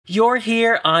You're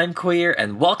here, I'm queer,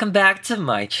 and welcome back to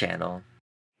my channel.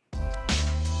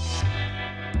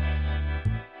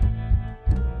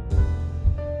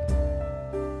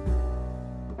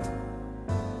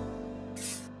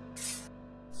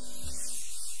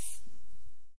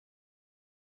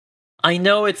 I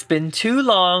know it's been too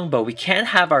long, but we can't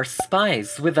have our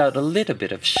spice without a little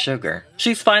bit of sugar.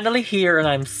 She's finally here and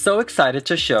I'm so excited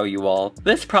to show you all.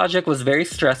 This project was very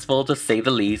stressful to say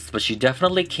the least, but she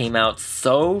definitely came out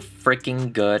so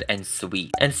freaking good and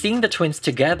sweet. And seeing the twins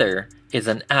together is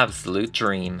an absolute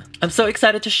dream. I'm so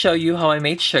excited to show you how I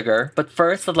made sugar, but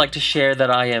first I'd like to share that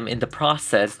I am in the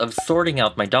process of sorting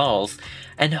out my dolls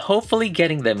and hopefully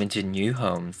getting them into new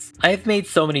homes. I have made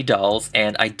so many dolls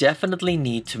and I definitely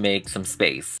need to make some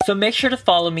space. So make sure to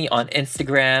follow me on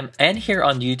Instagram and here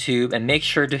on YouTube, and make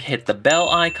sure to hit the bell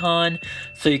icon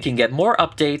so you can get more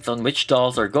updates on which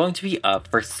dolls are going to be up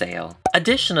for sale.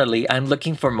 Additionally, I'm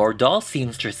looking for more doll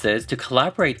seamstresses to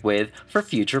collaborate with for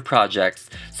future projects,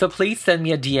 so please send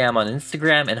me a DM on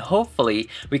Instagram and hopefully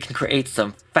we can create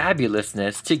some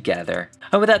fabulousness together.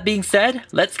 And with that being said,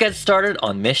 let's get started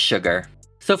on Miss Sugar.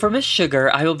 So for Miss Sugar,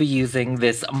 I will be using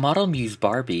this Model Muse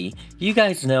Barbie. You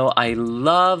guys know I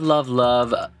love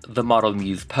the Model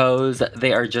Muse pose.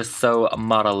 They are just so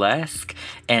model-esque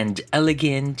and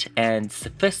elegant and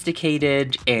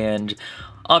sophisticated, and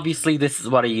obviously this is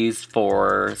what I used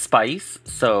for Spice,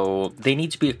 so they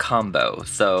need to be a combo.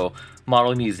 So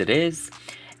Model Muse it is.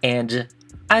 And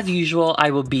as usual, I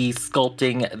will be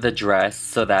sculpting the dress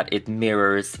so that it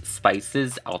mirrors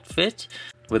Spice's outfit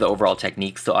with the overall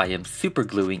technique, so I am super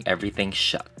gluing everything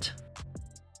shut.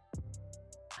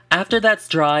 After that's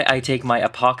dry, I take my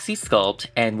epoxy sculpt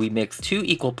and we mix 2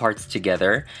 equal parts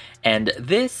together, and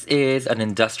this is an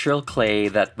industrial clay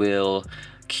that will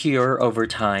cure over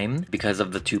time because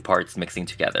of the 2 parts mixing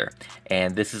together.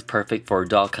 And this is perfect for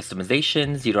doll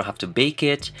customizations. You don't have to bake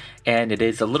it, and it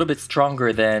is a little bit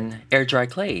stronger than air dry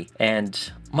clay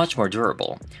and much more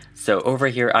durable. So over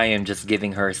here I am just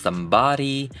giving her some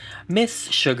body. Miss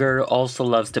Sugar also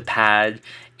loves to pad,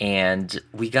 and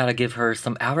we gotta give her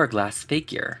some hourglass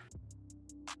figure.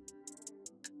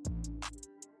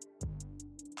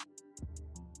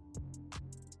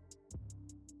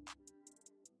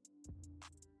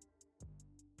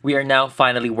 We are now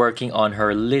finally working on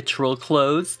her literal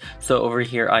clothes. So over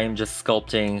here I am just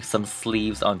sculpting some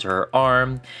sleeves onto her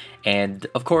arm. And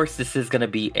of course this is gonna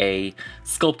be a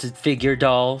sculpted figure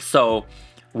doll. So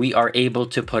we are able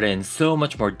to put in so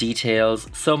much more details,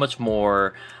 so much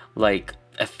more like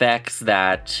effects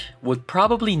that would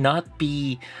probably not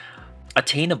be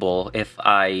attainable if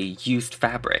I used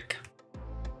fabric.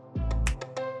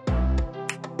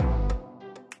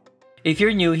 If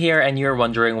you're new here and you're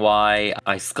wondering why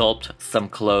I sculpt some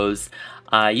clothes,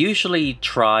 I usually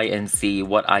try and see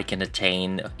what I can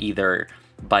attain either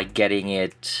by getting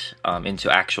it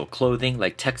into actual clothing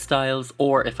like textiles,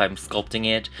 or if I'm sculpting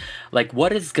it, like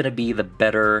what is gonna be the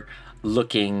better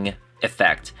looking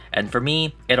effect. And for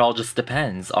me, it all just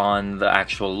depends on the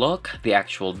actual look, the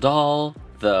actual doll,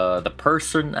 the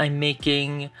person I'm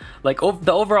making. Like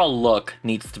the overall look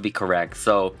needs to be correct.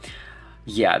 So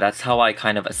yeah, that's how I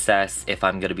kind of assess if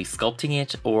I'm gonna be sculpting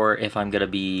it or if I'm gonna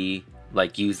be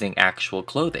like using actual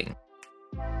clothing.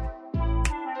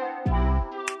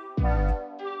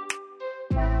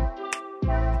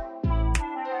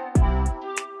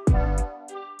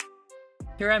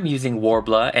 Here I'm using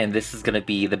Warbler, and this is gonna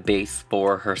be the base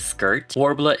for her skirt.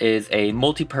 Warbler is a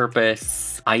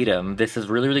multi-purpose item. This is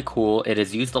really cool. It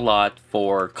is used a lot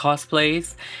for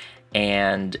cosplays,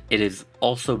 and it is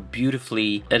also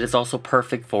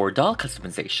perfect for doll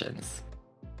customizations.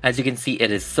 As you can see,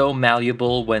 it is so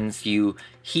malleable once you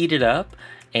heat it up,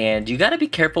 and you gotta be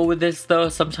careful with this though.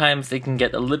 Sometimes it can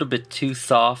get a little bit too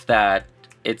soft that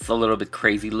it's a little bit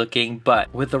crazy looking,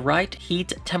 but with the right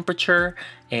heat temperature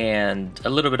and a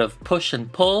little bit of push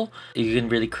and pull, you can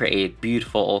really create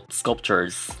beautiful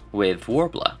sculptures with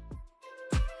Warbler.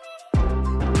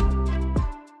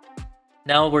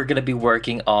 Now we're gonna be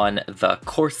working on the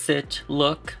corset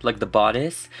look, like the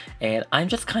bodice, and I'm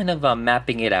just kind of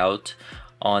mapping it out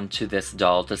onto this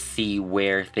doll to see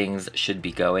where things should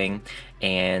be going.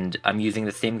 And I'm using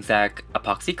the same exact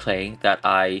epoxy clay that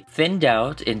I thinned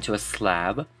out into a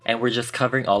slab, and we're just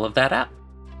covering all of that up.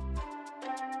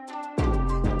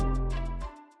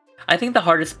 I think the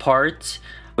hardest part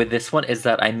with this one is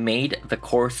that I made the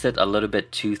corset a little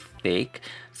bit too thick,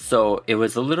 so it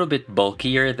was a little bit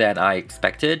bulkier than I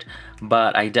expected,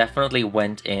 but I definitely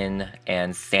went in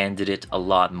and sanded it a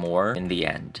lot more in the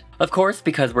end. Of course,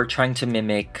 because we're trying to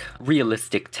mimic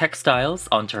realistic textiles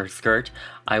onto her skirt,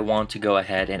 I want to go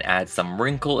ahead and add some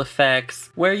wrinkle effects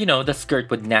where, you know, the skirt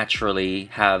would naturally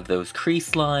have those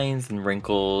crease lines and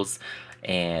wrinkles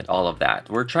and all of that.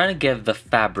 We're trying to give the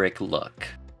fabric look.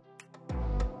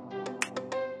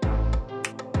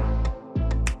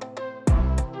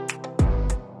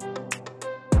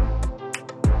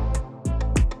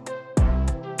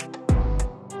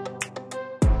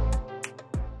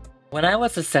 When I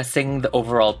was assessing the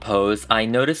overall pose, I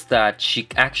noticed that she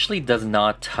actually does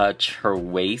not touch her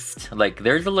waist. Like,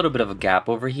 there's a little bit of a gap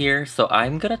over here, so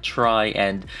I'm gonna try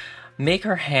and make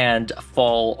her hand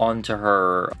fall onto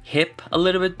her hip a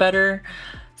little bit better.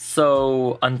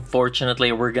 So,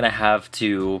 unfortunately, we're gonna have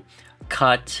to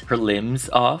cut her limbs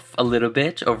off a little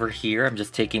bit over here. I'm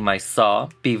just taking my saw.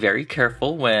 Be very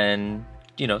careful when,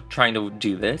 you know, trying to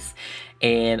do this.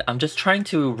 And I'm just trying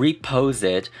to repose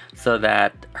it so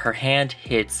that her hand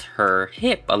hits her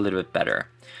hip a little bit better.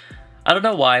 I don't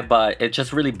know why, but it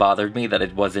just really bothered me that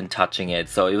it wasn't touching it.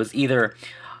 So it was either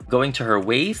going to her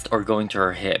waist or going to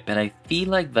her hip. And I feel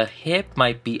like the hip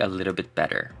might be a little bit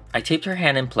better. I taped her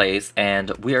hand in place and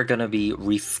we are gonna be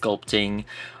resculpting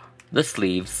the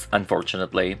sleeves,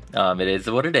 unfortunately. It is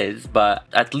what it is, but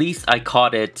at least I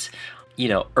caught it, you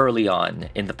know, early on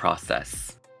in the process.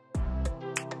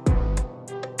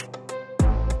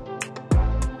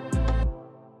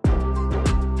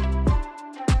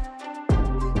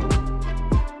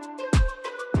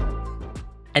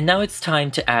 And now it's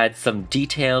time to add some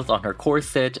details on her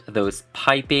corset, those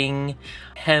piping,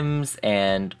 hems,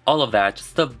 and all of that.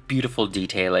 Just the beautiful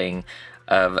detailing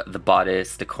of the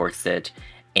bodice, the corset,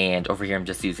 and over here I'm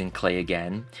just using clay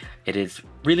again. It is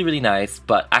really, really nice,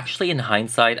 but actually in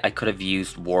hindsight, I could have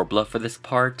used Warbler for this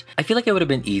part. I feel like it would have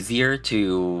been easier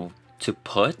to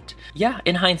put. Yeah,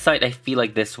 in hindsight, I feel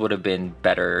like this would have been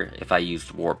better if I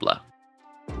used Warbler.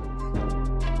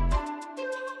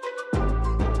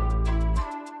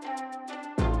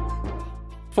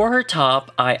 For her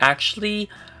top, I actually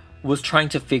was trying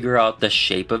to figure out the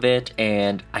shape of it,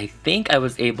 and I think I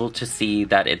was able to see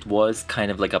that it was kind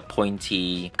of like a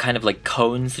pointy, kind of like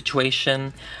cone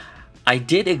situation. I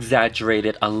did exaggerate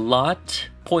it a lot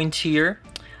pointier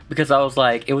because I was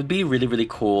like, it would be really, really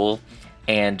cool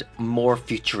and more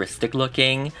futuristic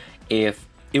looking if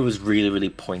it was really, really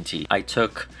pointy. I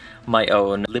took my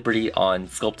own liberty on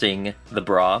sculpting the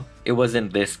bra. It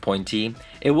wasn't this pointy.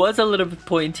 It was a little bit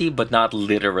pointy, but not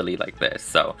literally like this.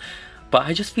 So, but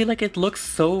I just feel like it looks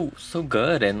so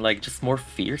good and like just more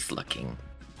fierce looking.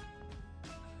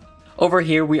 Over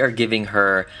here, we are giving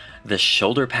her the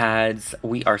shoulder pads.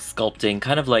 We are sculpting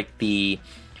kind of like the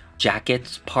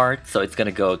jacket part. So it's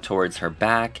gonna go towards her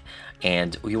back.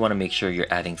 And we want to make sure you're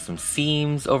adding some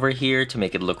seams over here to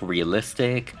make it look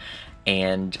realistic.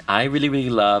 And I really,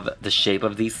 really love the shape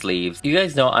of these sleeves. You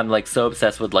guys know I'm like so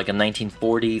obsessed with like a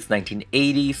 1940s,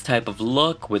 1980s type of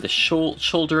look with the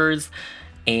shoulders.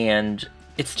 And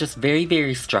it's just very,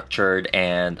 very structured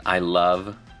and I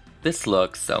love this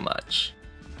look so much.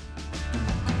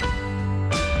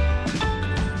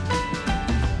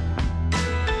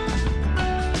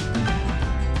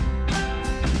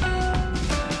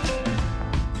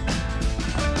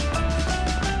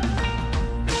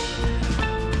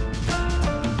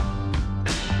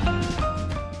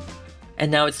 And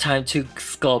now it's time to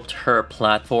sculpt her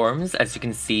platforms. As you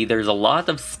can see, there's a lot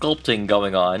of sculpting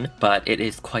going on, but it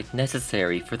is quite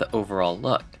necessary for the overall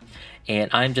look.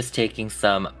 And I'm just taking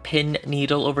some pin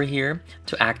needle over here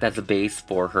to act as a base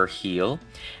for her heel.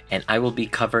 And I will be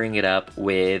covering it up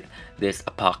with this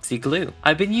epoxy glue.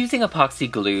 I've been using epoxy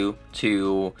glue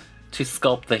to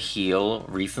sculpt the heel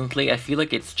recently. I feel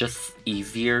like it's just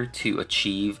easier to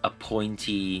achieve a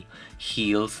pointy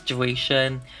heel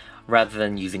situation rather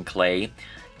than using clay,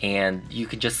 and you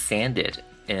can just sand it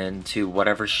into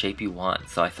whatever shape you want,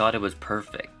 so I thought it was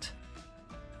perfect.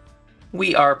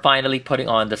 We are finally putting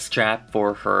on the strap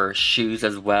for her shoes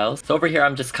as well. So over here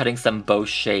I'm just cutting some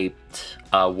bow-shaped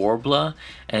Warbler,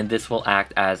 and this will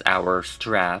act as our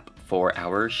strap for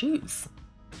our shoes.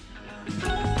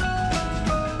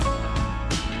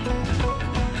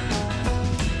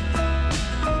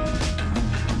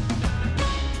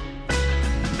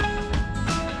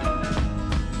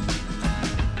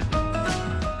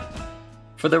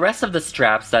 For the rest of the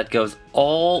straps that goes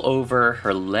all over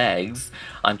her legs,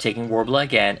 I'm taking Warbler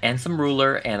again and some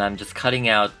ruler, and I'm just cutting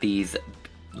out these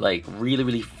like really,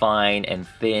 really fine and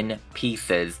thin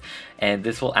pieces, and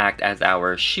this will act as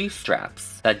our shoe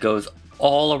straps that goes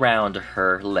all around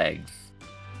her legs.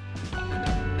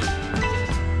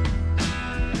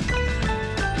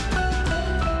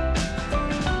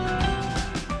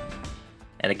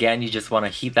 again, you just want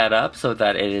to heat that up so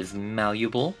that it is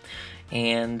malleable.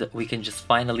 And we can just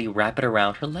finally wrap it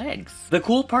around her legs. The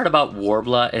cool part about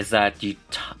Warbler is that you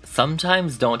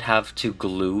sometimes don't have to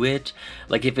glue it.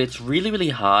 Like if it's really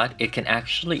hot, it can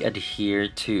actually adhere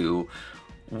to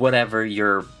whatever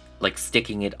you're like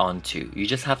sticking it onto. You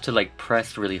just have to like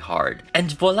press really hard.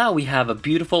 And voila, we have a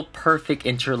beautiful, perfect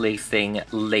interlacing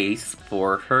lace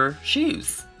for her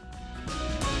shoes.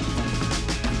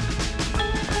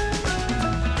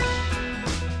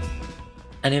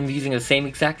 And I'm using the same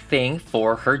exact thing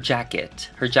for her jacket.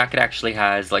 Her jacket actually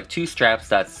has like 2 straps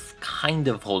that's kind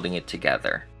of holding it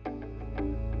together.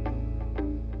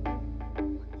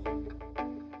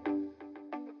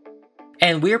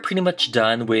 And we're pretty much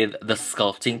done with the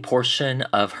sculpting portion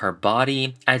of her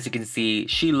body. As you can see,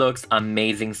 she looks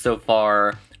amazing so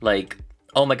far. Like,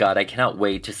 oh my god, I cannot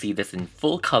wait to see this in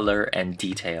full color and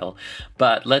detail.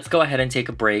 But let's go ahead and take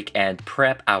a break and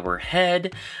prep our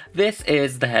head. This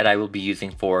is the head I will be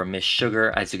using for Miss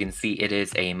Sugar. As you can see, it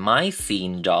is a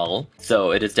Mycene doll,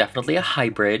 so it is definitely a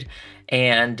hybrid.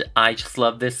 And I just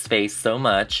love this face so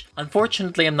much.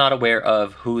 Unfortunately, I'm not aware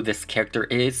of who this character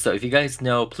is, so if you guys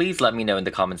know, please let me know in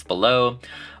the comments below.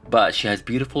 But she has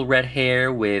beautiful red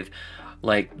hair with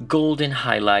like golden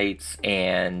highlights,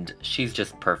 and she's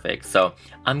just perfect. So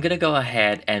I'm gonna go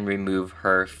ahead and remove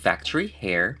her factory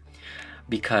hair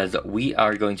because we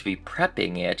are going to be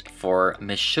prepping it for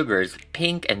Miss Sugar's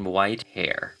pink and white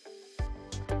hair.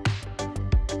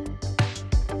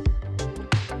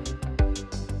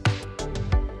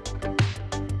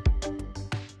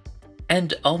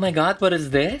 And oh my god, what is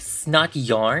this? Not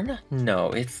yarn?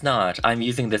 No, it's not. I'm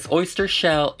using this oyster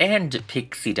shell and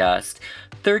pixie dust,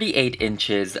 38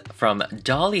 inches from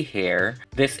Dolly Hair.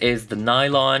 This is the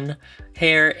nylon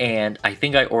hair, and I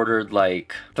think I ordered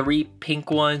like 3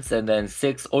 pink ones and then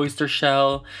 6 oyster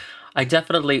shell. I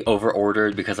definitely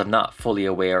over-ordered because I'm not fully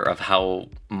aware of how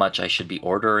much I should be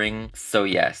ordering. So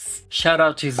yes, shout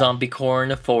out to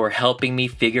Zombiecorn for helping me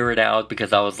figure it out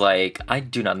because I was like, I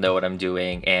do not know what I'm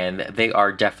doing, and they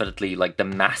are definitely like the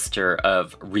master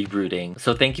of rerouting.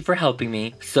 So thank you for helping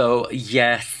me. So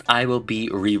yes, I will be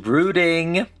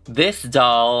rerouting this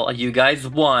doll. You guys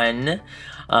won.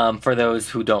 For those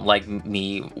who don't like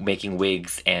me making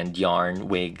wigs and yarn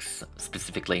wigs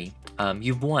specifically,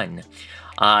 you've won.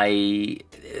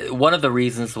 One of the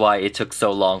reasons why it took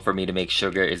so long for me to make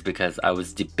Sugar is because I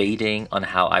was debating on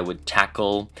how I would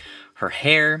tackle her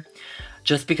hair,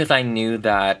 just because I knew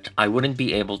that I wouldn't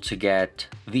be able to get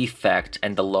the effect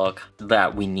and the look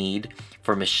that we need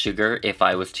for Miss Sugar if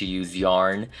I was to use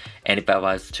yarn and if I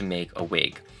was to make a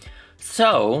wig.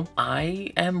 So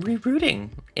I am rerouting,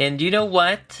 and you know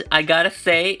what? I gotta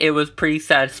say it was pretty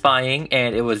satisfying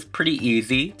and it was pretty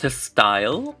easy to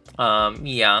style.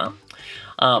 Yeah.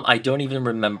 I don't even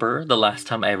remember the last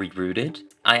time I rerouted.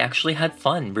 I actually had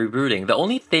fun rerouting. The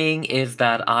only thing is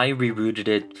that I rerouted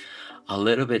it a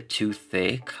little bit too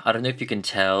thick. I don't know if you can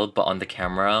tell, but on the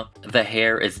camera, the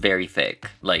hair is very thick.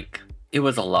 Like, it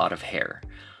was a lot of hair.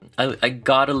 I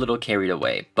got a little carried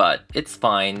away, but it's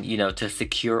fine. You know, to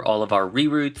secure all of our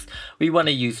reroutes, we want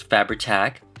to use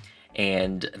Fabri-Tac,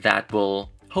 and that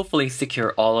will hopefully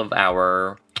secure all of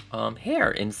our hair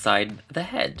inside the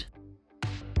head.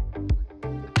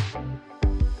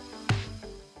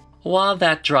 While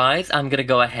that dries, I'm gonna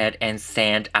go ahead and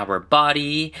sand our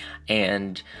body,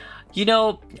 and you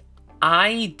know,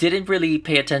 I didn't really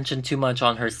pay attention too much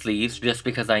on her sleeves just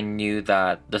because I knew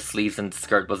that the sleeves and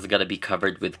skirt was gonna be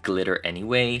covered with glitter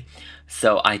anyway,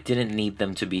 so I didn't need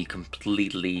them to be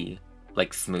completely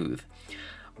like smooth.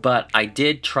 But I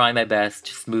did try my best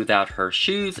to smooth out her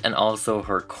shoes and also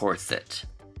her corset.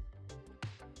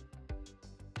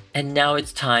 And now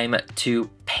it's time to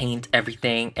paint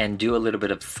everything and do a little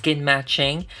bit of skin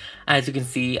matching. As you can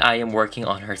see, I am working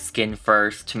on her skin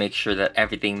first to make sure that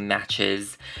everything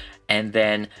matches. And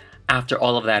then after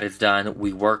all of that is done,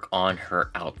 we work on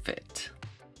her outfit.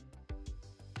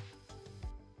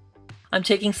 I'm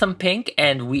taking some pink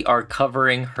and we are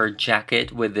covering her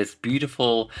jacket with this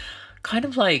beautiful kind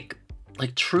of like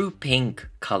true pink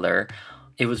color.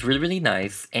 It was really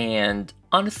nice, and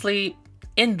honestly,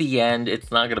 in the end, it's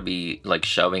not gonna be like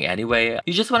showing anyway.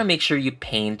 You just want to make sure you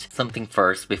paint something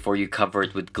first before you cover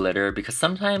it with glitter, because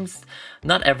sometimes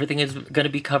not everything is gonna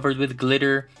be covered with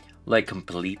glitter like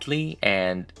completely,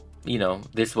 and you know,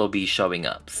 this will be showing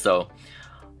up. So,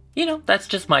 you know, that's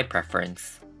just my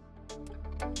preference.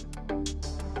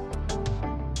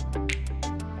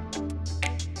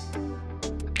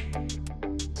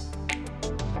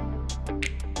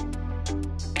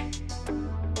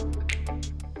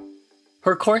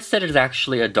 Her corset is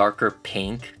actually a darker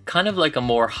pink, kind of like a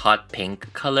more hot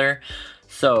pink color.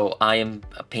 So I am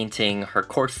painting her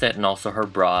corset and also her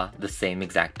bra the same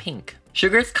exact pink.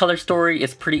 Sugar's color story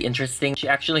is pretty interesting. She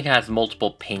actually has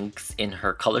multiple pinks in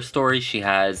her color story. She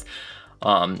has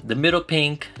the middle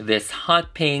pink, this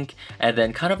hot pink, and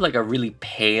then kind of like a really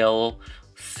pale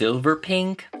silver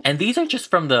pink. And these are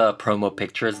just from the promo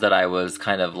pictures that I was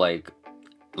kind of like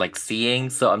seeing,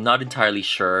 so I'm not entirely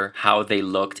sure how they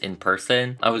looked in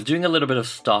person. I was doing a little bit of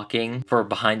stalking for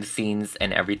behind the scenes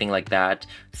and everything like that,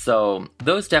 so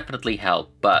those definitely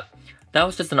help, but that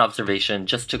was just an observation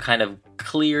just to kind of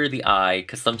clear the eye,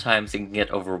 because sometimes it can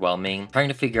get overwhelming trying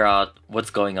to figure out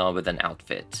what's going on with an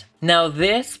outfit. Now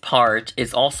this part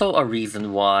is also a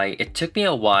reason why it took me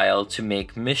a while to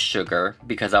make Miss Sugar,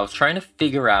 because I was trying to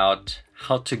figure out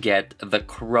how to get the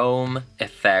chrome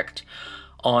effect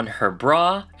on her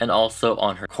bra and also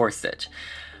on her corset.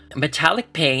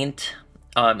 Metallic paint,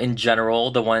 in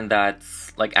general, the one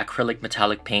that's like acrylic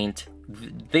metallic paint,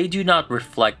 they do not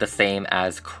reflect the same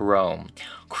as chrome.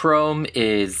 Chrome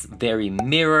is very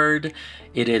mirrored,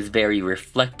 it is very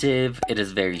reflective, it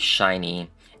is very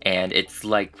shiny, and it's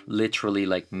like literally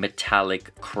like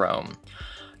metallic chrome.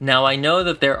 Now I know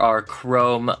that there are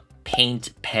chrome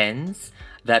paint pens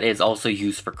that is also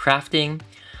used for crafting,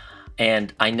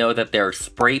 and I know that there's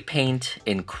spray paint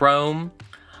in chrome.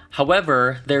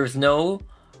 However, there's no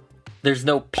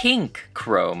pink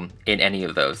chrome in any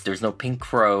of those. There's no pink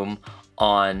chrome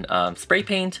on spray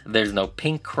paint. There's no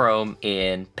pink chrome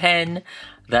in pen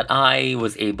that I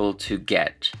was able to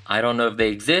get. I don't know if they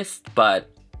exist,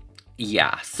 but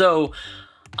yeah. So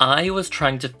I was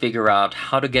trying to figure out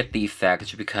how to get the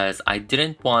effect because I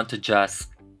didn't want to just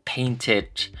paint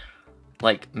it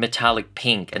like metallic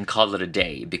pink and call it a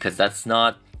day, because that's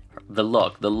not the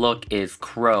look. The look is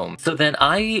chrome. So then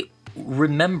I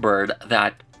remembered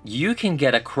that you can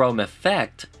get a chrome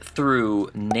effect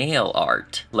through nail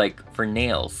art, like for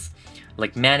nails,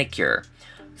 like manicure.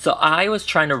 So I was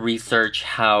trying to research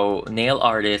how nail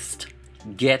artists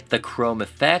get the chrome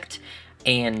effect,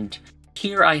 and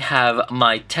here I have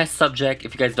my test subject.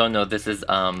 If you guys don't know, this is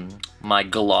my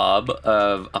glob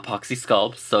of epoxy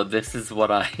sculpts. So this is what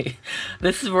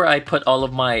this is where I put all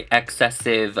of my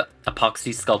excessive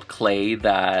epoxy sculpt clay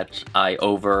that I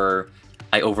over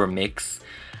mix,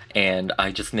 and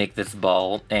I just make this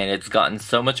ball, and it's gotten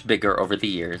so much bigger over the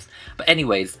years. But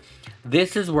anyways,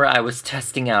 this is where I was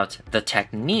testing out the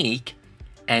technique,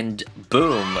 and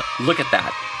boom, look at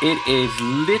that. It is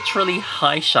literally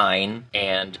high shine,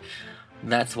 and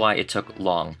that's why it took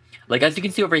long. Like, as you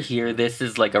can see over here, this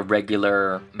is like a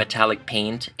regular metallic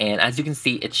paint, and as you can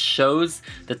see, it shows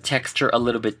the texture a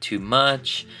little bit too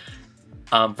much,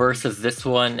 versus this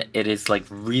one, it is like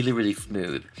really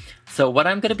smooth. So what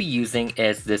I'm going to be using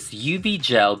is this UV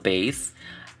gel base,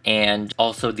 and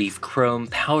also these chrome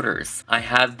powders. I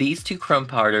have these two chrome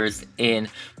powders in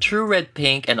True Red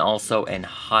Pink and also in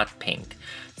Hot Pink.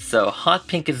 So Hot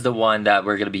Pink is the one that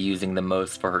we're going to be using the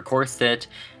most for her corset,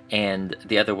 and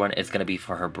the other one is going to be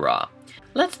for her bra.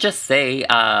 Let's just say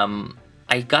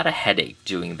I got a headache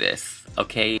doing this,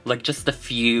 okay? Like, just the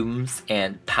fumes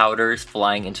and powders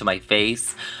flying into my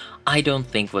face, I don't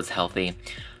think was healthy.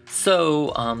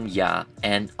 So, yeah,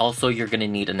 and also you're gonna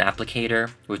need an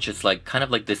applicator, which is like kind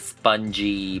of like this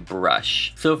spongy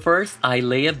brush. So first, I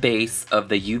lay a base of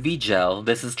the UV gel.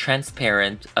 This is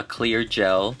transparent, a clear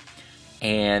gel,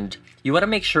 and you want to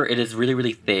make sure it is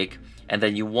really thick, and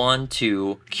then you want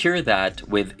to cure that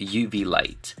with UV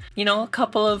light. You know, a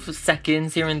couple of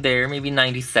seconds here and there, maybe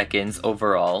 90 seconds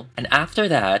overall. And after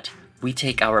that, we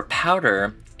take our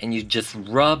powder and you just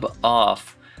rub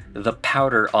off the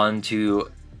powder onto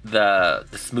the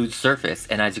smooth surface.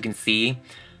 And as you can see,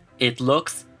 it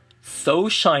looks so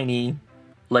shiny,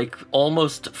 like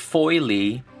almost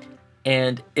foily,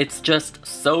 and it's just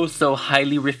so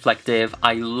highly reflective.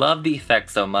 I love the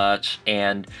effect so much,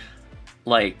 and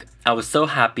like, I was so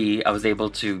happy I was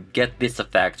able to get this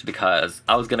effect because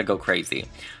I was gonna go crazy.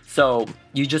 So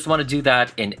you just want to do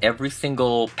that in every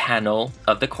single panel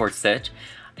of the corset,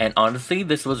 and honestly,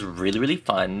 this was really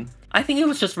fun. I think it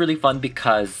was just really fun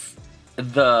because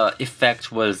the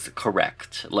effect was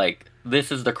correct. Like,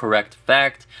 this is the correct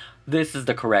effect, this is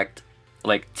the correct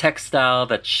like textile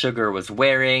that Sugar was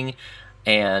wearing,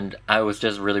 and I was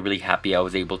just really happy I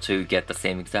was able to get the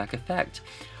same exact effect.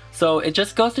 So it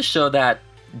just goes to show that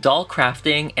doll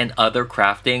crafting and other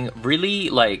crafting really,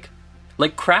 like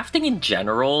crafting in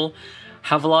general,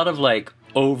 have a lot of like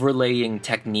overlaying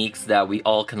techniques that we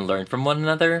all can learn from one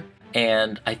another.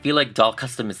 And I feel like doll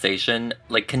customization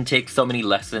like can take so many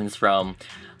lessons from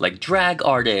like drag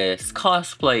artists,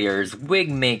 cosplayers, wig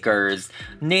makers,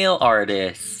 nail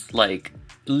artists, like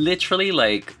literally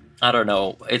like I don't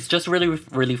know, it's just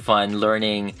really fun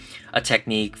learning a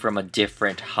technique from a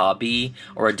different hobby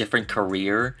or a different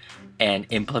career and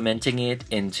implementing it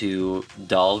into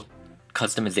doll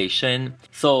customization.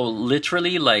 So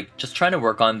literally, like, just trying to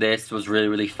work on this was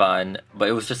really fun, but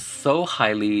it was just so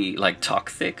highly, like,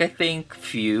 toxic, I think,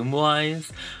 fume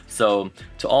wise. So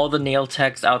to all the nail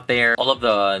techs out there, all of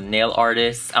the nail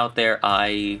artists out there,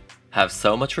 I have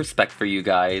so much respect for you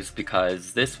guys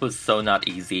because this was so not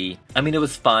easy. I mean, it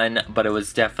was fun, but it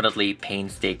was definitely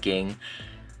painstaking.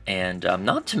 And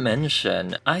not to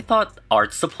mention, I thought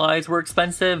art supplies were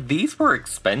expensive. These were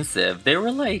expensive. They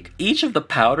were like, each of the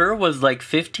powder was like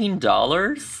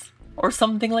 $15 or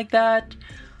something like that.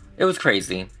 It was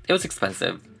crazy. It was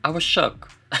expensive. I was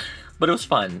shook. But it was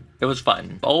fun. It was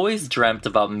fun. Always dreamt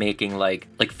about making like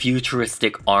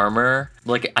futuristic armor.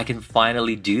 Like, I can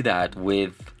finally do that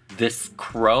with this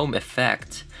chrome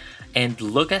effect. And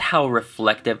look at how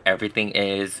reflective everything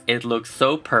is. It looks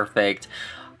so perfect.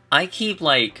 I keep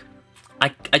like,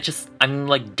 I'm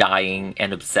like dying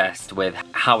and obsessed with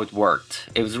how it worked.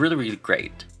 It was really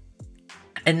great.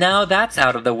 And now that's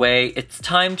out of the way, it's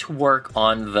time to work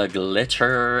on the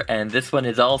glitter. And this one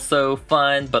is also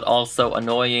fun, but also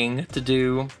annoying to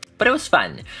do. But it was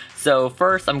fun. So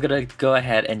first, I'm gonna go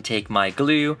ahead and take my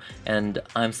glue, and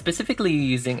I'm specifically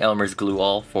using Elmer's Glue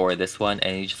All for this one,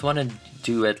 and you just want to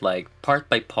do it like part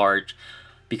by part,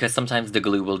 because sometimes the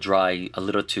glue will dry a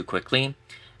little too quickly,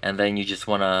 and then you just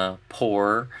want to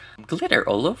pour glitter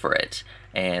all over it.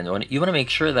 And you want to make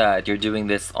sure that you're doing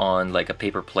this on like a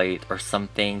paper plate or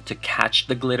something to catch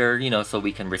the glitter, you know, so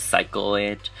we can recycle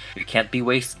it. You can't be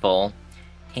wasteful.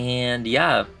 And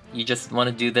yeah, you just want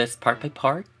to do this part by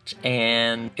part,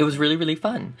 and it was really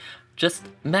fun. Just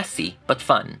messy, but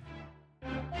fun.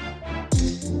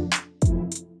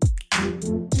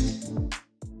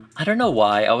 I don't know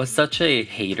why I was such a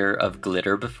hater of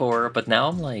glitter before, but now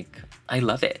I'm like, I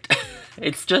love it.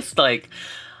 It's just like,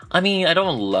 I mean, I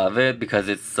don't love it because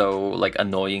it's so like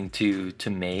annoying to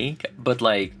make, but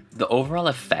like the overall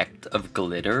effect of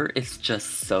glitter is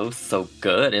just so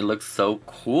good. It looks so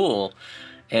cool.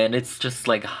 And it's just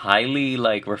like highly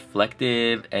like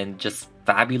reflective and just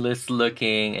fabulous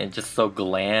looking and just so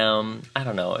glam. I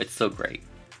don't know, it's so great.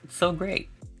 It's so great.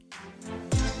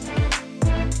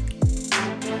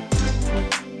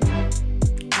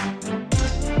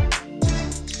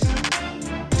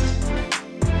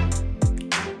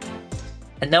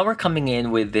 And now we're coming in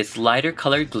with this lighter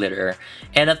colored glitter,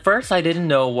 and at first I didn't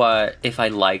know if I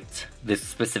liked this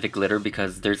specific glitter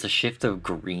because there's a shift of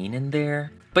green in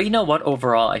there. But you know what,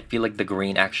 overall I feel like the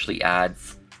green actually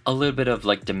adds a little bit of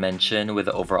like dimension with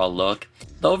the overall look.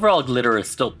 The overall glitter is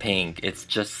still pink, it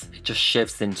just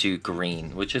shifts into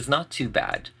green, which is not too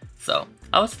bad. So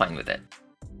I was fine with it.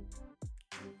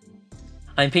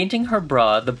 I'm painting her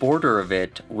bra, the border of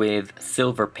it, with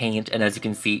silver paint, and as you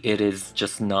can see, it is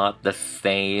just not the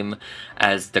same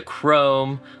as the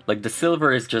chrome. Like, the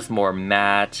silver is just more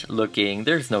matte looking,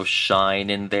 there's no shine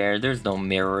in there, there's no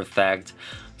mirror effect.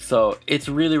 So it's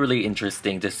really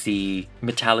interesting to see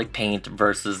metallic paint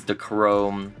versus the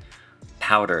chrome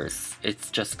powders. It's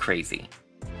just crazy.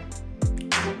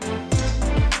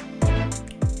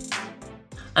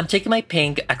 I'm taking my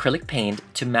pink acrylic paint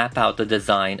to map out the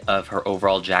design of her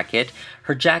overall jacket.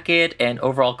 Her jacket and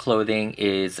overall clothing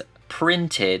is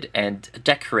printed and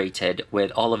decorated with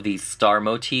all of these star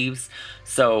motifs,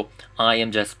 so I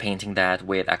am just painting that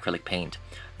with acrylic paint.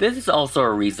 This is also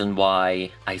a reason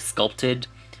why I sculpted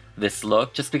this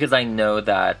look, just because I know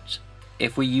that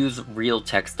if we use real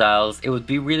textiles, it would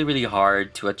be really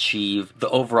hard to achieve the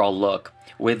overall look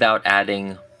without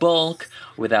adding bulk,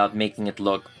 without making it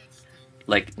look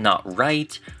like not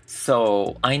right.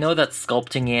 So I know that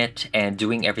sculpting it and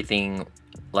doing everything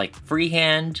like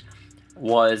freehand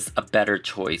was a better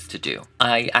choice to do.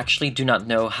 I actually do not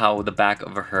know how the back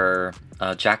of her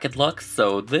jacket looks,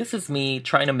 so this is me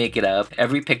trying to make it up.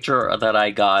 Every picture that I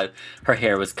got, her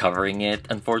hair was covering it,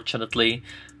 unfortunately.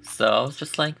 So I was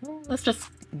just like, let's just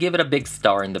give it a big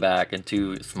star in the back and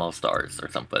 2 small stars or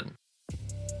something.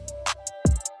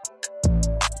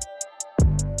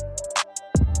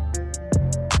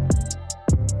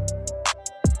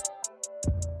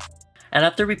 And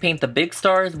after we paint the big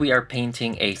stars, we are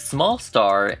painting a small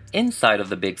star inside of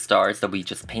the big stars that we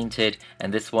just painted,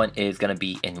 and this one is gonna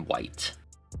be in white.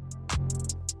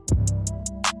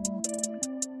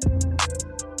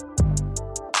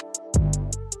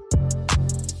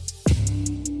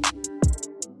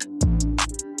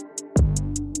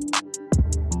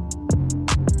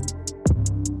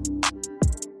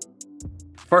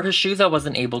 For her shoes, I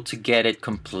wasn't able to get it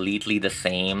completely the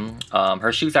same.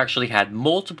 Her shoes actually had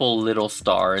multiple little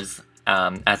stars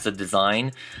as a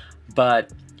design,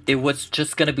 but it was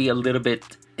just gonna be a little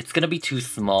bit, it's gonna be too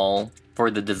small for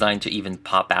the design to even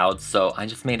pop out, so I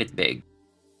just made it big.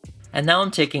 And now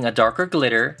I'm taking a darker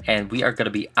glitter and we are gonna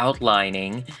be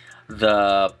outlining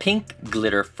the pink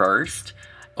glitter first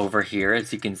over here,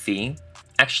 as you can see.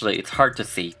 Actually, it's hard to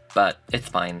see, but it's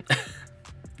fine.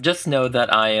 Just know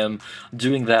that I am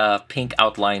doing the pink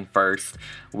outline first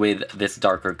with this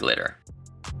darker glitter.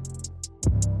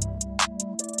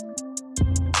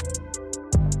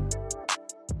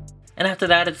 And after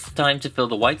that, it's time to fill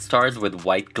the white stars with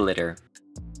white glitter.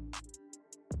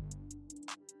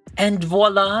 And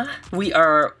voila! We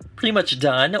are pretty much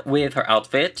done with her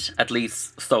outfit, at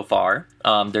least so far.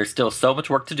 There's still so much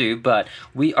work to do, but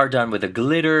we are done with the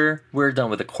glitter, we're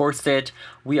done with the corset,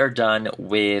 we are done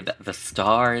with the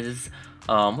stars.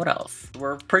 What else?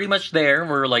 We're pretty much there.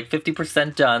 We're like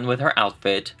 50% done with her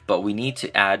outfit, but we need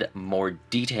to add more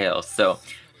details. So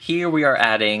here we are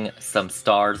adding some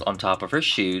stars on top of her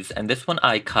shoes, and this one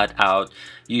I cut out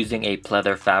using a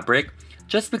pleather fabric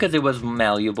just because it was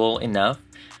malleable enough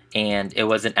and it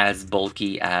wasn't as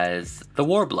bulky as the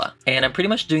Warbler. And I'm pretty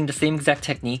much doing the same exact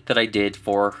technique that I did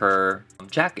for her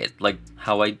jacket, like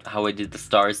how I did the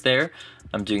stars there.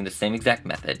 I'm doing the same exact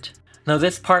method. Now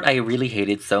this part I really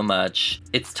hated so much.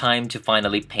 It's time to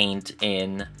finally paint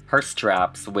in her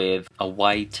straps with a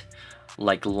white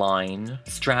like line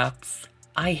straps.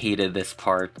 I hated this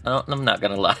part. I'm not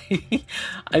gonna lie.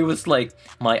 I was like,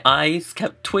 my eyes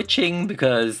kept twitching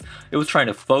because it was trying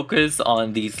to focus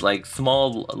on these like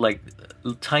small, like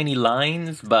tiny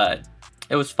lines, but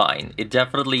it was fine. It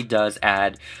definitely does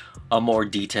add a more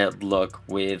detailed look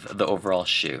with the overall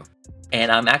shoe.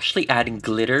 And I'm actually adding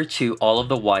glitter to all of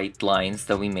the white lines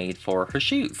that we made for her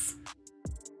shoes.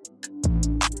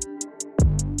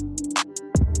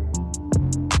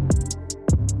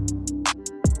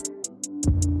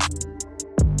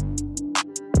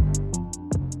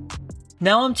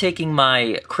 Now I'm taking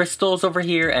my crystals over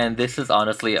here, and this is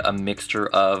honestly a mixture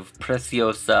of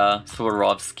Preciosa,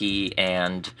 Swarovski,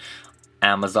 and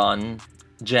Amazon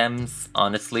gems.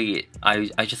 Honestly,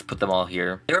 I just put them all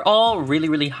here. They're all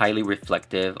really highly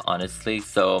reflective, honestly,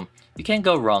 so you can't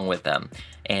go wrong with them.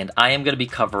 And I am going to be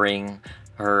covering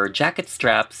her jacket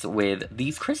straps with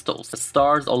these crystals. The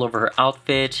stars all over her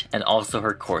outfit and also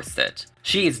her corset.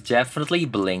 She is definitely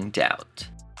blinged out.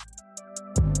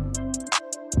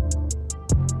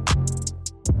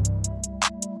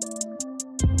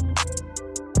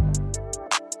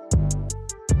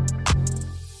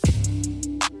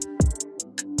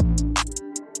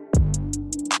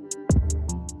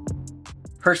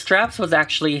 Her straps was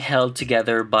actually held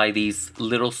together by these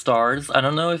little stars. I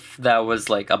don't know if that was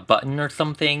like a button or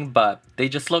something, but they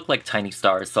just look like tiny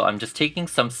stars. So I'm just taking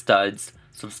some studs,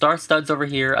 some star studs over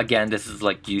here. Again, this is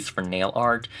like used for nail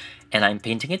art. And I'm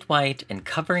painting it white and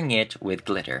covering it with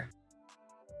glitter.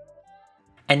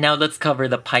 And now let's cover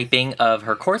the piping of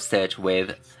her corset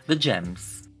with the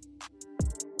gems.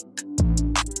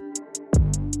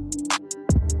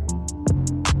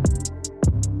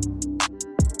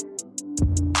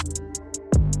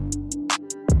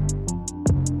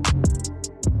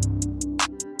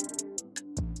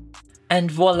 And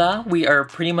voila, we are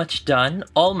pretty much done.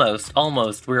 Almost.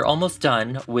 We're almost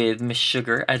done with Miss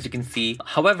Sugar, as you can see.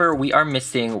 However, we are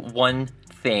missing one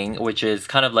thing, which is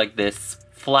kind of like this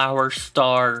flower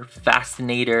star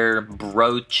fascinator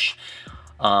brooch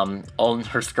on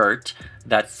her skirt.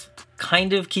 That's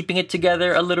kind of keeping it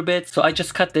together a little bit. So I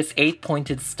just cut this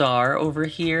 8-pointed star over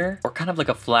here, or kind of like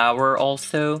a flower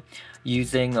also,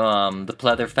 using the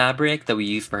pleather fabric that we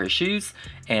use for her shoes.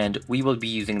 And we will be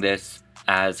using this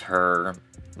as her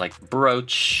like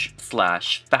brooch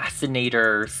slash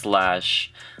fascinator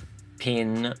slash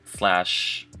pin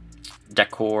slash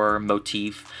decor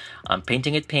motif. I'm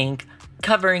painting it pink,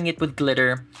 covering it with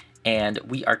glitter, and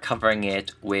we are covering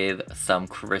it with some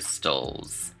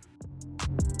crystals.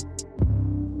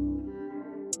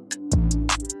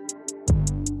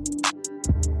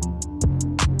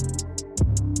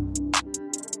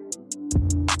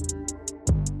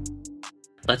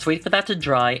 Let's wait for that to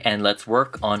dry and let's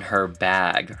work on her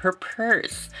bag, her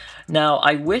purse. Now,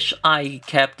 I wish I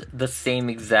kept the same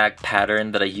exact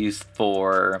pattern that I used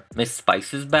for Miss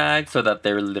Spice's bag so that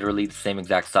they're literally the same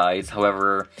exact size.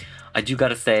 However, I do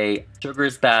gotta say,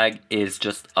 Sugar's bag is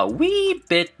just a wee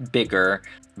bit bigger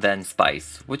than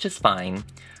Spice, which is fine.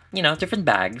 You know, different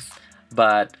bags.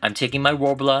 But I'm taking my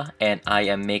Warbler and I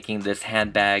am making this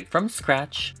handbag from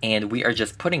scratch and we are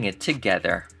just putting it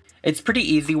together. It's pretty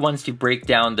easy once you break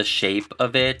down the shape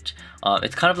of it.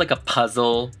 It's kind of like a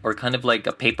puzzle or kind of like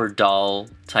a paper doll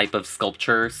type of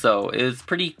sculpture, so it was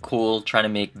pretty cool trying to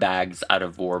make bags out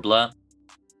of Worbla.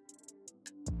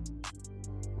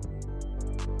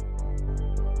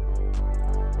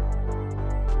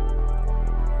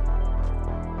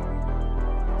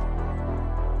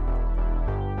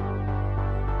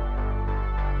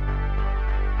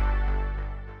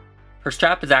 Her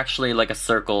strap is actually like a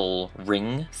circle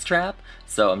ring strap,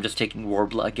 so I'm just taking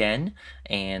Worbla again,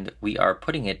 and we are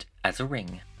putting it as a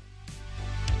ring.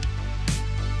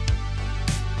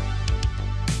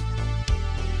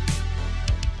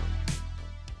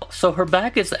 So her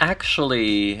bag is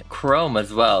actually chrome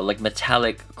as well, like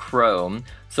metallic chrome.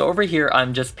 So over here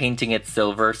I'm just painting it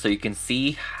silver so you can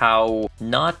see how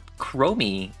not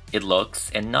chromy it looks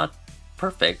and not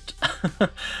perfect.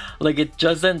 Like it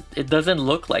doesn't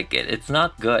look like it. It's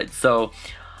not good. So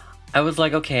I was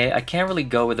like, okay, I can't really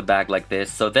go with a bag like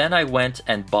this. So then I went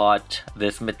and bought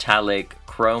this metallic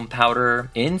chrome powder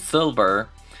in silver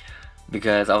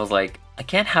because I was like, I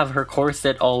can't have her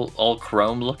corset all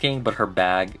chrome looking, but her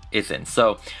bag isn't.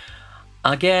 So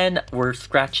again, we're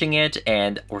scratching it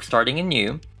and we're starting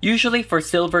anew. Usually for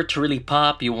silver to really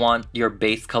pop, you want your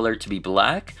base color to be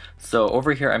black. So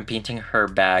over here, I'm painting her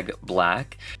bag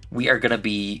black. We are gonna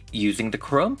be using the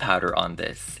chrome powder on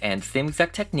this. And same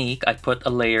exact technique, I put a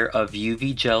layer of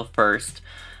UV gel first,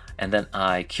 and then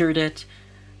I cured it.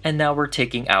 And now we're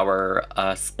taking our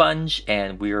sponge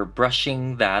and we're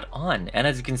brushing that on. And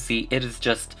as you can see, it is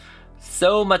just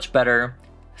so much better,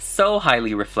 so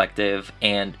highly reflective,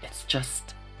 and it's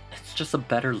just a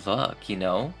better look, you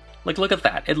know? Like, look at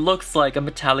that. It looks like a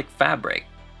metallic fabric.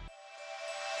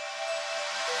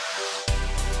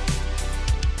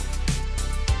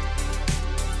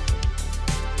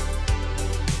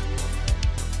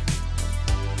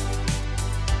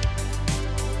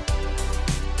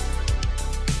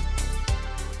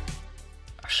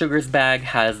 Sugar's bag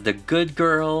has the good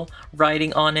girl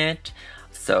writing on it,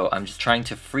 so I'm just trying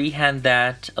to freehand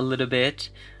that a little bit.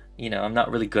 You know, I'm not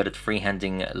really good at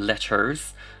freehanding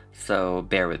letters, so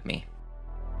bear with me.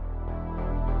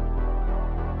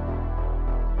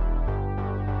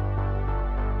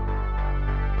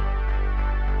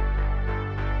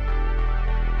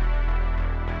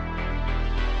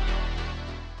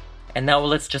 And now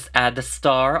let's just add the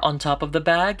star on top of the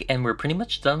bag, and we're pretty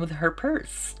much done with her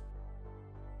purse.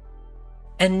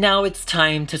 And now it's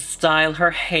time to style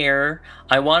her hair.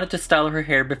 I wanted to style her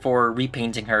hair before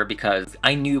repainting her because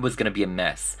I knew it was gonna be a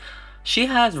mess. She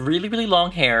has really, really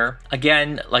long hair.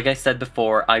 Again, like I said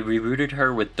before, I rerouted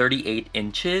her with 38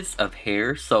 inches of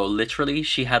hair. So literally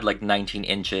she had like 19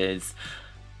 inches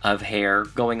of hair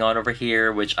going on over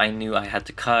here, which I knew I had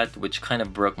to cut, which kind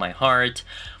of broke my heart,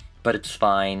 but it's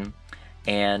fine.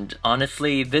 And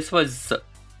honestly, this was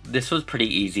pretty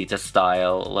easy to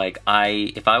style. Like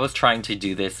if I was trying to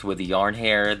do this with yarn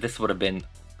hair, this would have been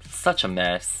such a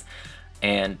mess,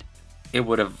 and it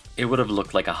would have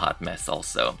looked like a hot mess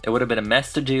also. It would have been a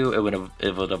mess to do. It would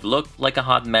have looked like a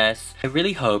hot mess. I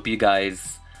really hope you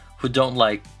guys who don't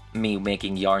like me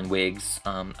making yarn wigs,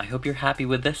 I hope you're happy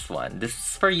with this one. This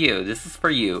is for you. This is for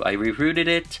you. I rerouted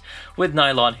it with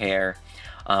nylon hair.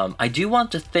 I do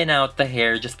want to thin out the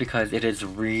hair just because it is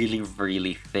really,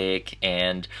 really thick,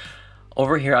 and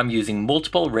over here I'm using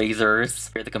multiple razors.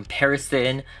 For the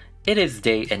comparison, it is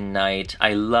day and night.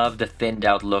 I love the thinned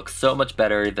out look so much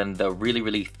better than the really,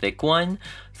 really thick one.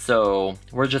 So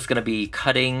we're just gonna be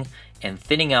cutting and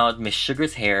thinning out Miss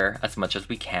Sugar's hair as much as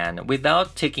we can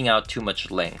without taking out too much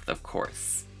length, of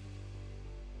course.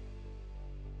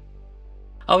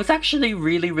 I was actually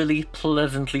really, really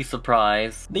pleasantly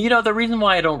surprised. You know, the reason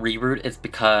why I don't reroot is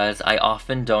because I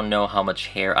often don't know how much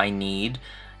hair I need,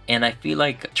 and I feel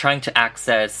like trying to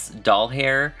access doll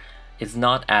hair is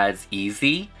not as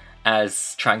easy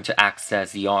as trying to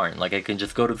access yarn. Like, I can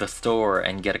just go to the store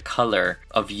and get a color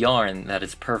of yarn that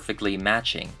is perfectly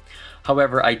matching.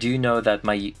 However, I do know that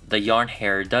the yarn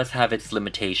hair does have its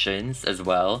limitations as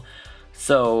well.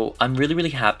 So I'm really, really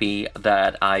happy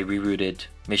that I rerouted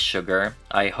Miss Sugar.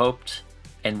 I hoped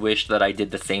and wished that I did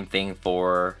the same thing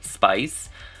for Spice,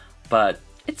 but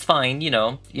it's fine, you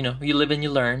know, you live and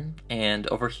you learn. And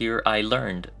over here I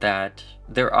learned that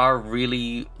there are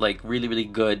really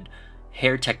good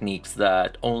hair techniques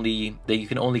that you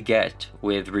can only get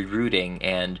with rerouting,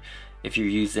 and if you're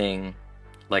using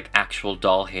like actual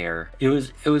doll hair. It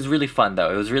was really fun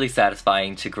though. It was really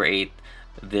satisfying to create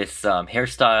this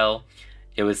hairstyle.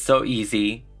 It was so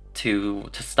easy to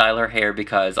style her hair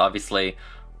because obviously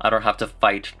I don't have to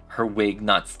fight her wig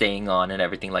not staying on and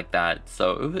everything like that.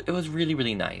 So it was really,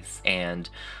 really nice. And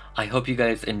I hope you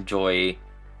guys enjoy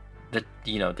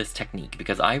this technique,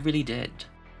 because I really did.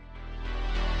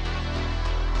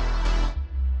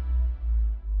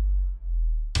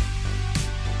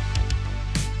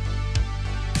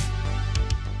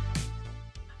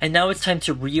 And now it's time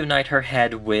to reunite her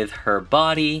head with her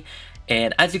body.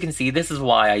 And as you can see, this is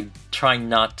why I try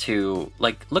not to,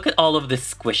 like, look at all of this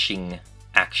squishing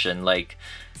action. Like,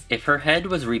 if her head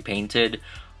was repainted,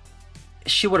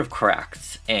 she would have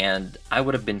cracked and I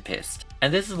would have been pissed.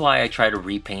 And this is why I try to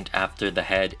repaint after the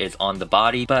head is on the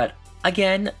body. But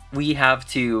again, we have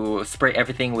to spray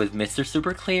everything with Mr.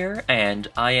 Super Clear, and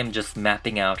I am just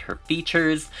mapping out her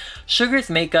features.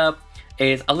 Sugar's makeup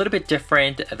is a little bit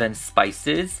different than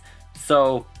Spice's,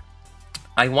 so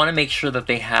I want to make sure that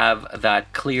they have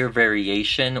that clear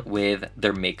variation with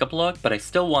their makeup look, but I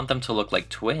still want them to look like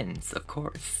twins, of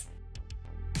course.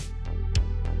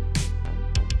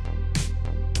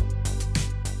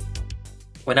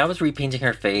 When I was repainting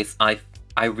her face,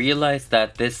 I realized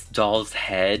that this doll's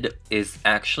head is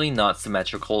actually not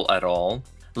symmetrical at all.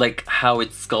 Like how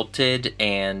it's sculpted,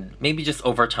 and maybe just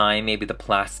over time, maybe the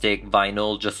plastic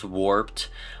vinyl just warped,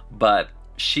 but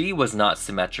she was not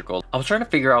symmetrical. I was trying to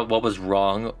figure out what was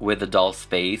wrong with the doll's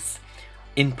face.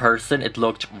 In person, it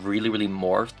looked really, really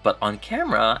morphed, but on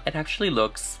camera, it actually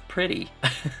looks pretty.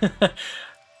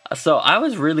 So I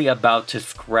was really about to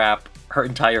scrap her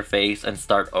entire face and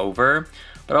start over,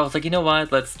 but I was like, you know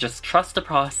what, let's just trust the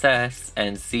process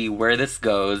and see where this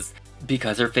goes,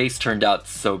 because her face turned out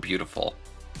so beautiful.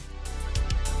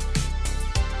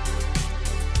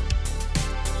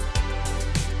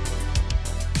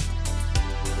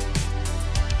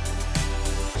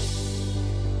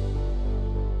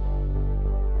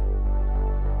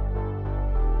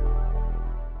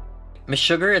 Miss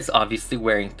Sugar is obviously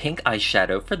wearing pink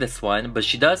eyeshadow for this one, but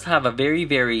she does have a very,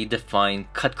 very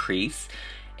defined cut crease,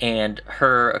 and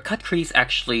her cut crease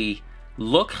actually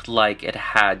looked like it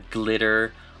had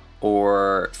glitter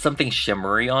or something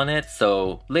shimmery on it,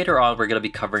 so later on we're going to be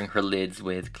covering her lids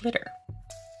with glitter.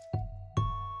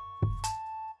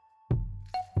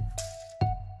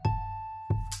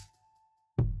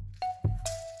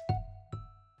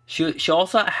 She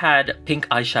also had pink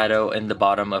eyeshadow in the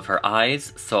bottom of her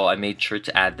eyes, so I made sure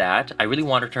to add that. I really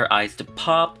wanted her eyes to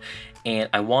pop, and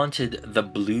I wanted the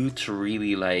blue to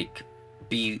really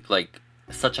be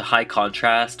such a high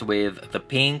contrast with the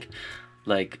pink.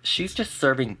 Like, she's just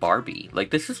serving Barbie.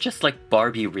 Like, this is just like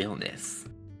Barbie realness.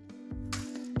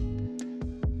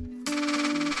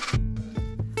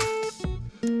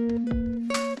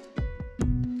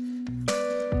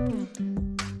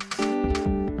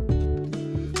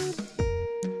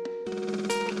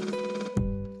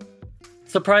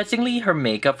 Surprisingly, her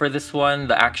makeup for this one,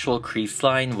 the actual crease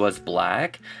line was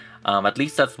black. At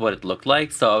least that's what it looked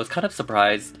like, so I was kind of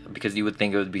surprised, because you would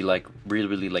think it would be like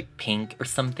really like pink or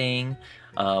something.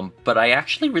 But I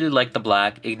actually really like the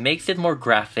black. It makes it more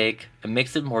graphic, it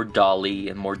makes it more dolly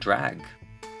and more drag.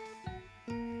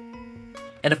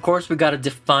 And of course, we gotta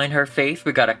define her face.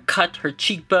 We gotta cut her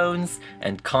cheekbones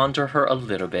and contour her a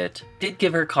little bit. Did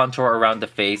give her contour around the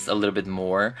face a little bit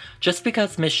more, just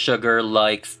because Miss Sugar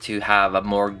likes to have a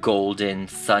more golden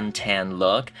suntan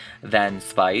look than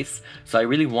Spice. So I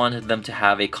really wanted them to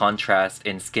have a contrast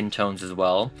in skin tones as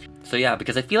well. So yeah,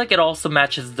 because I feel like it also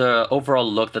matches the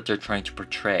overall look that they're trying to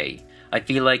portray. I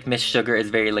feel like Miss Sugar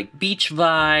is very like beach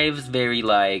vibes, very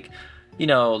like, you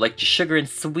know, like sugar and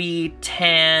sweet,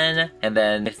 tan, and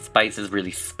then Spice is really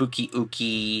spooky,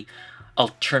 ooky,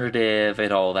 alternative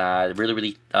and all that.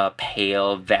 Really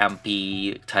pale,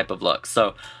 vampy type of look.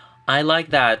 So I like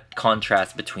that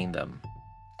contrast between them.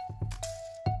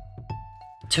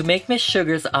 To make Miss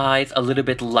Sugar's eyes a little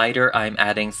bit lighter, I'm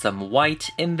adding some white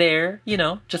in there, you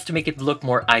know, just to make it look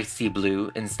more icy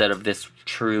blue instead of this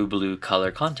true blue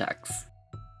color contacts.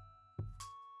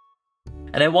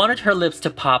 And I wanted her lips to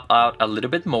pop out a little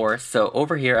bit more, so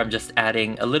over here I'm just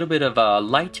adding a little bit of a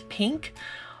light pink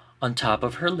on top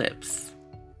of her lips.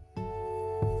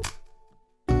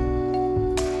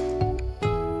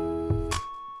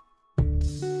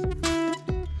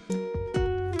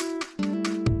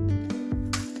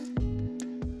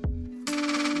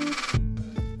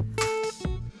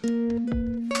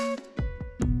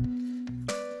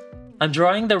 I'm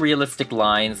drawing the realistic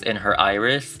lines in her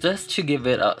iris just to give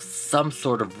it some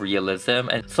sort of realism,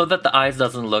 and so that the eyes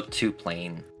doesn't look too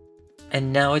plain.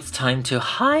 And now it's time to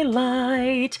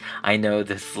highlight! I know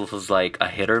this was like a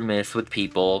hit or miss with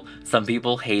people. Some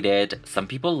people hate it, some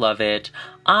people love it.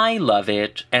 I love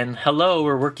it, and hello,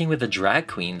 we're working with a drag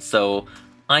queen, so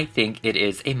I think it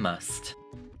is a must.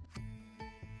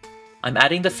 I'm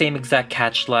adding the same exact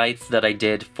catch lights that I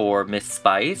did for Miss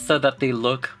Spice so that they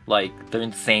look like they're in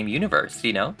the same universe,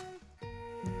 you know?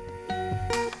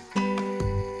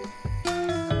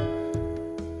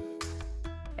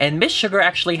 And Miss Sugar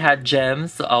actually had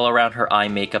gems all around her eye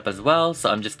makeup as well,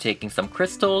 so I'm just taking some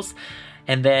crystals.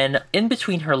 And then in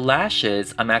between her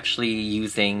lashes, I'm actually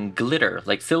using glitter,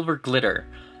 like silver glitter,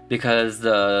 because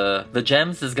the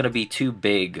gems is gonna be too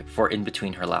big for in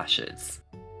between her lashes.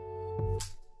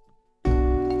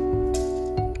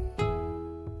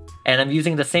 And I'm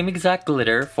using the same exact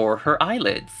glitter for her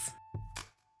eyelids.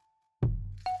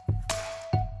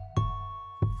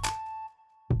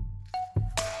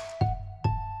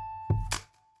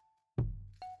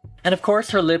 And of course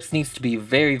her lips needs to be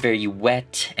very, very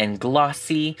wet and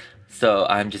glossy, so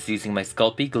I'm just using my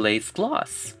Sculpey Glaze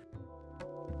Gloss.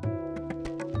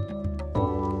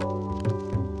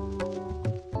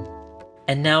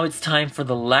 And now it's time for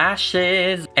the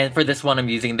lashes. And for this one, I'm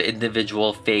using the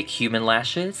individual fake human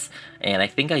lashes. And I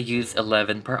think I used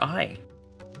 11 per eye.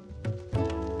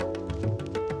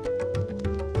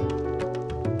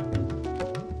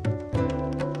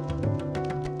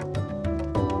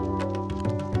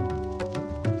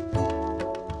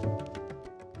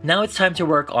 Now it's time to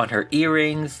work on her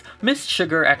earrings. Miss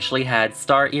Sugar actually had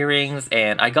star earrings,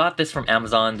 and I got this from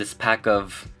Amazon, this pack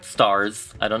of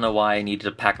stars. I don't know why I needed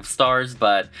a pack of stars,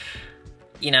 but,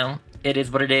 you know, it is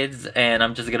what it is, and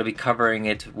I'm just gonna be covering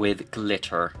it with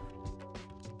glitter.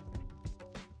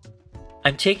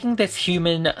 I'm taking this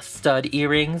human stud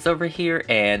earrings over here,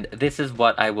 and this is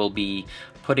what I will be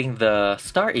putting the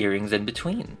star earrings in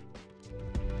between.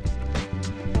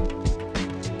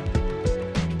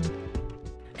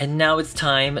 And now it's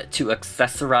time to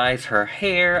accessorize her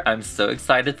hair. I'm so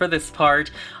excited for this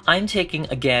part. I'm taking,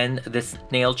 again, this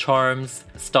Nail Charms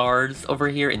stars over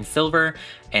here in silver,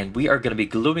 and we are going to be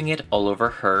gluing it all over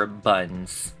her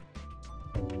buns.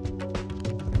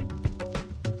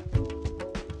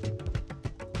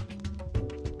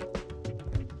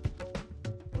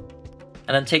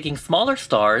 And I'm taking smaller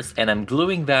stars, and I'm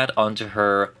gluing that onto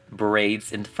her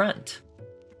braids in front.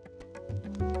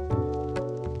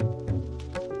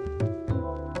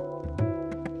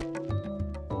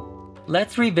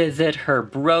 Let's revisit her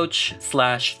brooch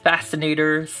slash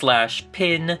fascinator slash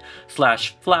pin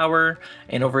slash flower,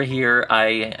 and over here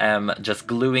I am just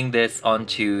gluing this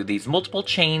onto these multiple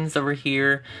chains over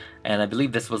here, and I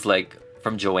believe this was like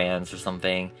from Joann's or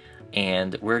something,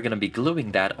 and we're gonna be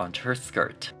gluing that onto her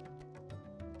skirt.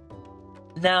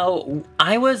 Now,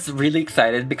 I was really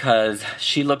excited because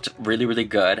she looked really, really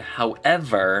good.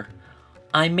 However,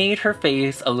 I made her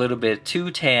face a little bit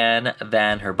too tan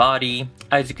than her body.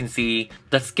 As you can see,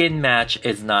 the skin match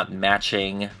is not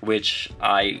matching, which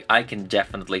I can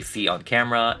definitely see on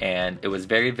camera, and it was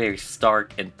very, very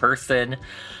stark in person.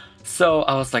 So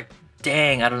I was like,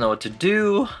 dang, I don't know what to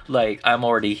do. Like, I'm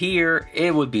already here.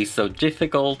 It would be so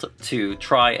difficult to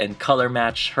try and color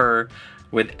match her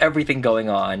with everything going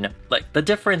on. Like, the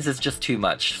difference is just too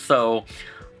much. So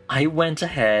I went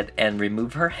ahead and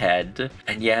removed her head,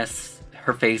 and yes,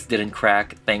 her face didn't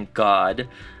crack, thank God.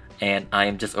 And I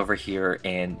am just over here,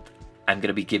 and I'm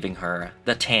gonna be giving her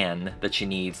the tan that she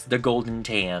needs, the golden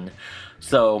tan.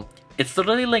 So it's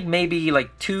literally like maybe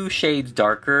like 2 shades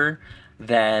darker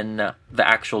than the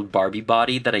actual Barbie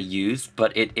body that I used,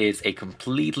 but it is a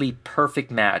completely perfect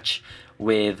match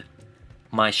with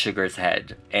my Sugar's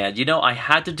head. And you know, I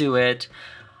had to do it,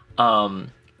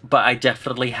 but I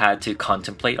definitely had to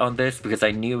contemplate on this because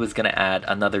I knew it was gonna add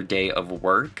another day of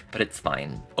work, but it's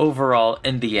fine. Overall,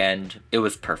 in the end, it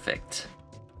was perfect.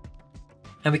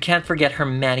 And we can't forget her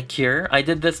manicure. I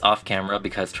did this off camera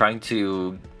because trying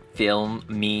to film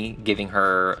me giving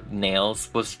her nails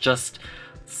was just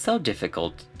so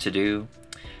difficult to do.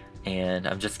 And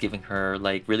I'm just giving her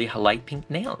like really light pink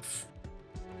nails.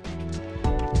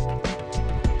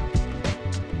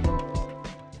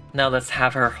 Now let's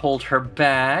have her hold her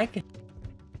bag.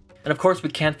 And of course we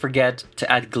can't forget to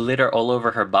add glitter all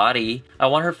over her body. I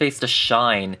want her face to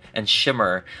shine and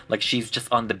shimmer like she's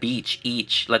just on the beach.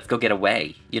 Let's go get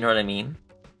away. You know what I mean?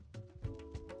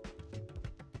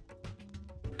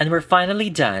 And we're finally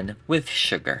done with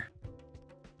Sugar.